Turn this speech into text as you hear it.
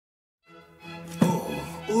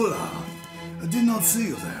not see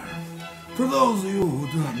you there. For those of you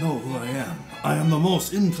who do not know who I am the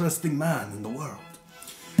most interesting man in the world.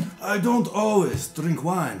 I don't always drink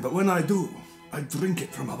wine, but when I do, I drink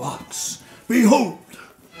it from a box. Behold,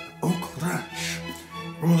 Oak Ranch,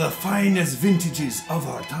 one of the finest vintages of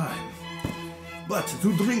our time. But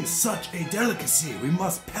to drink such a delicacy, we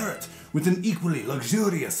must pair it with an equally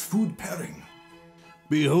luxurious food pairing.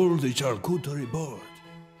 Behold the charcuterie board,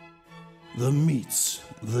 the meats,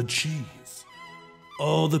 the cheese,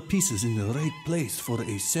 all the pieces in the right place for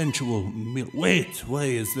a sensual meal. Wait, why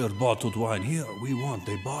is there bottled wine here? We want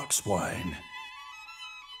a box wine.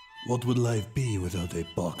 What would life be without a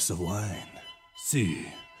box of wine? Sí,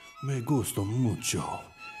 me gusta mucho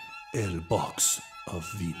el box of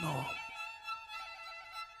vino.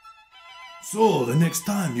 So, the next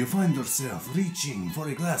time you find yourself reaching for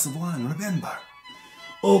a glass of wine, remember,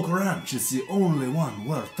 Oak Ranch is the only one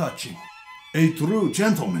worth touching. A true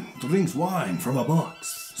gentleman drinks wine from a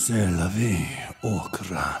box. C'est la vie, Oak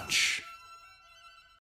Ranch.